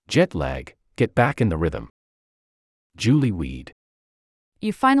Jet lag, get back in the rhythm. Julie Weed.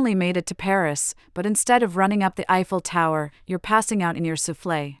 You finally made it to Paris, but instead of running up the Eiffel Tower, you're passing out in your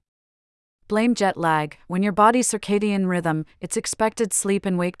souffle. Blame jet lag. When your body's circadian rhythm, its expected sleep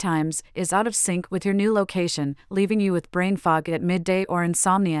and wake times, is out of sync with your new location, leaving you with brain fog at midday or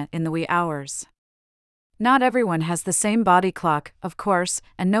insomnia in the wee hours. Not everyone has the same body clock, of course,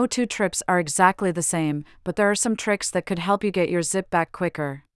 and no two trips are exactly the same, but there are some tricks that could help you get your zip back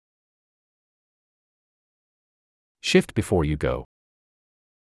quicker. Shift before you go.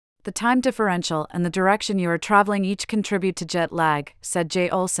 The time differential and the direction you are traveling each contribute to jet lag, said Jay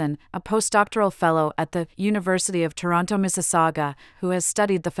Olson, a postdoctoral fellow at the University of Toronto Mississauga, who has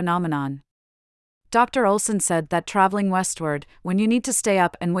studied the phenomenon. Dr. Olson said that traveling westward, when you need to stay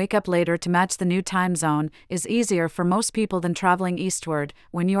up and wake up later to match the new time zone, is easier for most people than traveling eastward,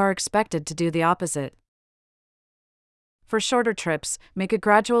 when you are expected to do the opposite. For shorter trips, make a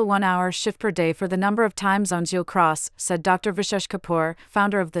gradual 1-hour shift per day for the number of time zones you'll cross, said Dr. Vishesh Kapoor,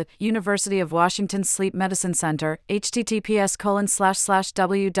 founder of the University of Washington Sleep Medicine Center,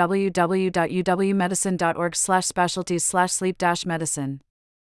 https://www.uwmedicine.org/specialties/sleep-medicine.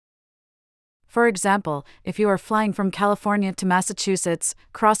 For example, if you are flying from California to Massachusetts,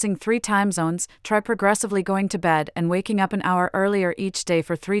 crossing 3 time zones, try progressively going to bed and waking up an hour earlier each day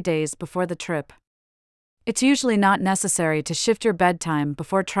for 3 days before the trip. It's usually not necessary to shift your bedtime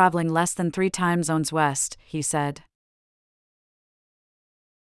before traveling less than 3 time zones west, he said.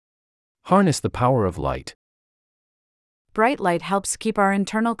 Harness the power of light. Bright light helps keep our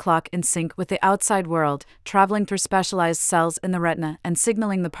internal clock in sync with the outside world, traveling through specialized cells in the retina and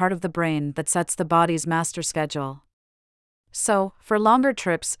signaling the part of the brain that sets the body's master schedule. So, for longer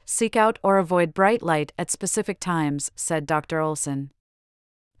trips, seek out or avoid bright light at specific times, said Dr. Olson.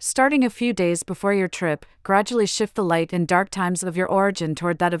 Starting a few days before your trip, gradually shift the light and dark times of your origin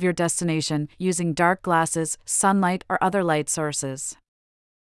toward that of your destination, using dark glasses, sunlight, or other light sources.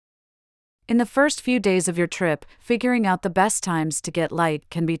 In the first few days of your trip, figuring out the best times to get light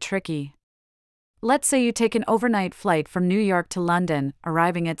can be tricky. Let's say you take an overnight flight from New York to London,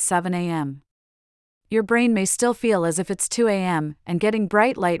 arriving at 7 a.m. Your brain may still feel as if it's 2 a.m., and getting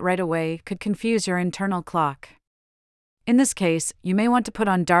bright light right away could confuse your internal clock. In this case, you may want to put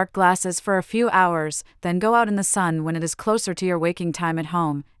on dark glasses for a few hours, then go out in the sun when it is closer to your waking time at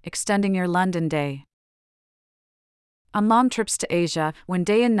home, extending your London day. On long trips to Asia, when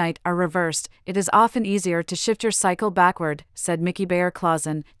day and night are reversed, it is often easier to shift your cycle backward, said Mickey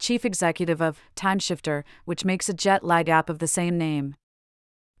Bayer-Clausen, chief executive of Timeshifter, which makes a jet lag app of the same name.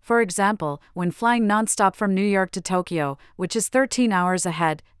 For example, when flying nonstop from New York to Tokyo, which is 13 hours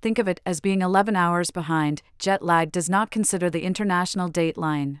ahead, think of it as being 11 hours behind. Jet lag does not consider the international date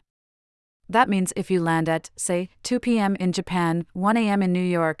line. That means if you land at, say, 2 p.m. in Japan, 1 a.m. in New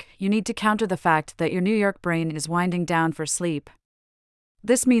York, you need to counter the fact that your New York brain is winding down for sleep.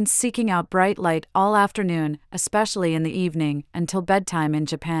 This means seeking out bright light all afternoon, especially in the evening, until bedtime in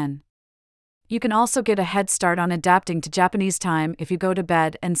Japan. You can also get a head start on adapting to Japanese time if you go to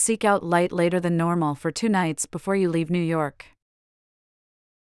bed and seek out light later than normal for 2 nights before you leave New York.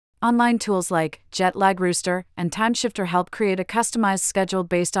 Online tools like Jet Lag Rooster and Timeshifter help create a customized schedule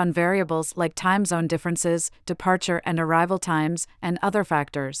based on variables like time zone differences, departure and arrival times, and other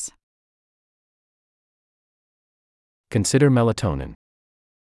factors. Consider melatonin.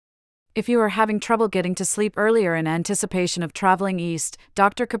 If you are having trouble getting to sleep earlier in anticipation of traveling east,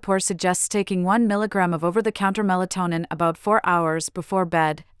 Dr. Kapoor suggests taking 1 milligram of over-the-counter melatonin about 4 hours before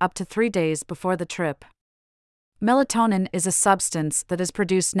bed, up to 3 days before the trip. Melatonin is a substance that is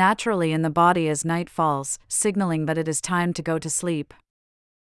produced naturally in the body as night falls, signaling that it is time to go to sleep.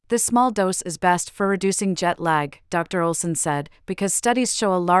 This small dose is best for reducing jet lag, Dr. Olson said, because studies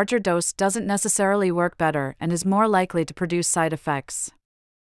show a larger dose doesn't necessarily work better and is more likely to produce side effects.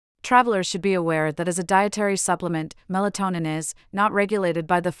 Travelers should be aware that as a dietary supplement, melatonin is not regulated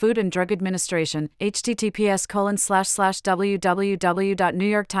by the Food and Drug Administration.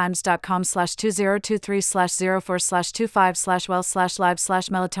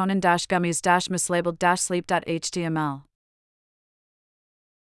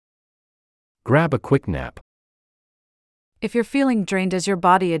 Grab a quick nap. If you're feeling drained as your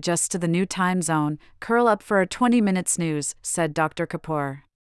body adjusts to the new time zone, curl up for a 20-minute snooze, said Dr. Kapoor.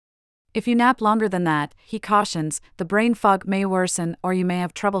 If you nap longer than that, he cautions, the brain fog may worsen or you may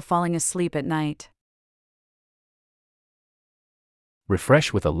have trouble falling asleep at night.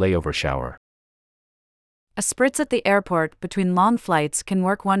 Refresh with a layover shower. A spritz at the airport between long flights can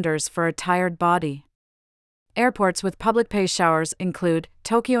work wonders for a tired body. Airports with public pay showers include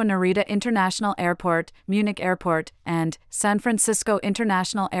Tokyo Narita International Airport, Munich Airport, and San Francisco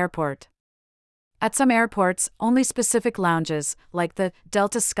International Airport. At some airports, only specific lounges, like the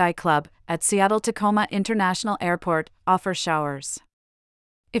Delta Sky Club at Seattle-Tacoma International Airport, offer showers.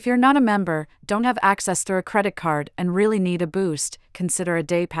 If you're not a member, don't have access through a credit card, and really need a boost, consider a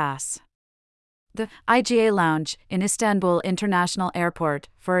day pass. The IGA Lounge in Istanbul International Airport,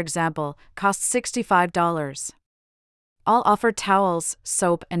 for example, costs $65. All offer towels,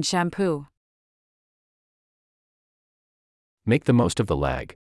 soap, and shampoo. Make the most of the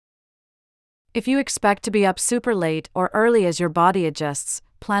lag. If you expect to be up super late or early as your body adjusts,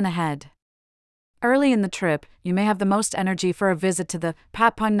 plan ahead. Early in the trip, you may have the most energy for a visit to the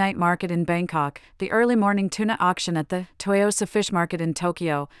Patpong Night Market in Bangkok, the early morning tuna auction at the Toyosu Fish Market in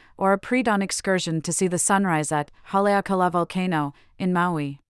Tokyo, or a pre-dawn excursion to see the sunrise at Haleakala Volcano in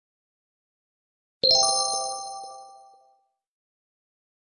Maui.